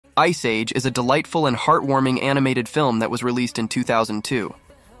Ice Age is a delightful and heartwarming animated film that was released in 2002.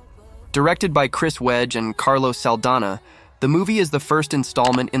 Directed by Chris Wedge and Carlos Saldana, the movie is the first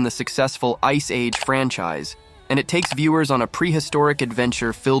installment in the successful Ice Age franchise, and it takes viewers on a prehistoric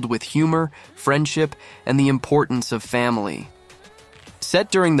adventure filled with humor, friendship, and the importance of family.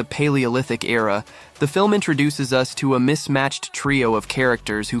 Set during the Paleolithic era, the film introduces us to a mismatched trio of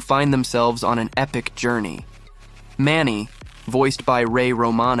characters who find themselves on an epic journey. Manny, voiced by Ray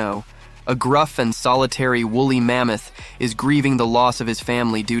Romano, a gruff and solitary woolly mammoth, is grieving the loss of his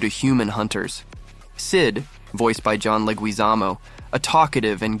family due to human hunters. Sid, voiced by John Leguizamo, a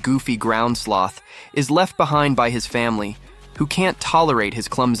talkative and goofy ground sloth, is left behind by his family, who can't tolerate his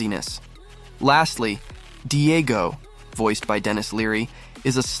clumsiness. Lastly, Diego, voiced by Denis Leary,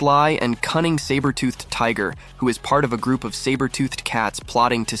 is a sly and cunning saber-toothed tiger who is part of a group of saber-toothed cats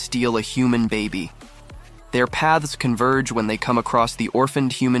plotting to steal a human baby. Their paths converge when they come across the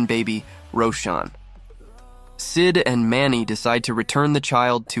orphaned human baby, Roshan. Sid and Manny decide to return the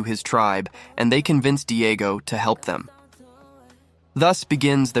child to his tribe, and they convince Diego to help them. Thus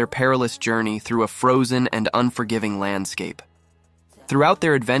begins their perilous journey through a frozen and unforgiving landscape. Throughout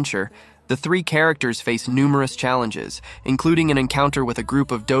their adventure, the three characters face numerous challenges, including an encounter with a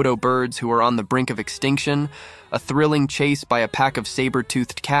group of dodo birds who are on the brink of extinction, a thrilling chase by a pack of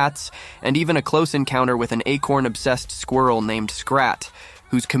saber-toothed cats, and even a close encounter with an acorn-obsessed squirrel named Scrat,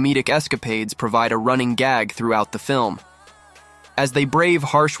 whose comedic escapades provide a running gag throughout the film. As they brave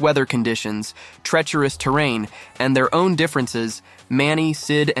harsh weather conditions, treacherous terrain, and their own differences, Manny,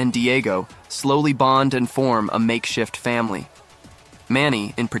 Sid, and Diego slowly bond and form a makeshift family.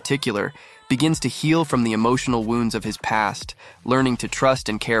 Manny, in particular, begins to heal from the emotional wounds of his past, learning to trust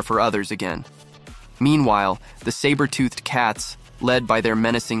and care for others again. Meanwhile, the saber-toothed cats, led by their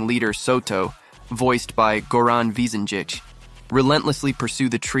menacing leader Soto, voiced by Goran Visenjic, relentlessly pursue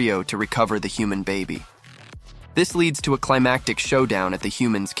the trio to recover the human baby. This leads to a climactic showdown at the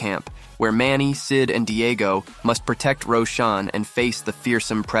humans' camp, where Manny, Sid, and Diego must protect Roshan and face the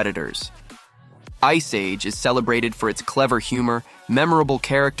fearsome predators. Ice Age is celebrated for its clever humor, memorable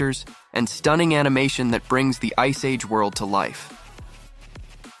characters, and stunning animation that brings the Ice Age world to life.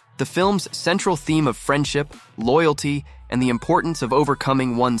 The film's central theme of friendship, loyalty, and the importance of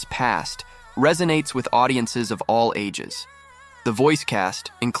overcoming one's past resonates with audiences of all ages. The voice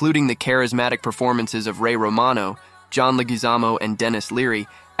cast, including the charismatic performances of Ray Romano, John Leguizamo, and Denis Leary,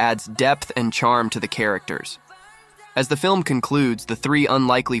 adds depth and charm to the characters. As the film concludes, the three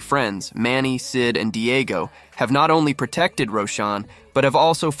unlikely friends, Manny, Sid, and Diego, have not only protected Roshan, but have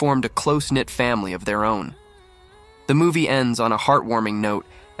also formed a close-knit family of their own. The movie ends on a heartwarming note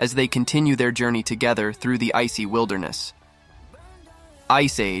as they continue their journey together through the icy wilderness.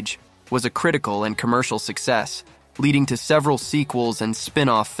 Ice Age was a critical and commercial success, leading to several sequels and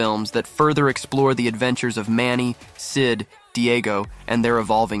spin-off films that further explore the adventures of Manny, Sid, Diego, and their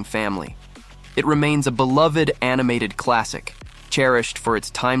evolving family. It remains a beloved animated classic, cherished for its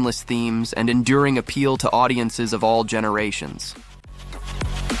timeless themes and enduring appeal to audiences of all generations.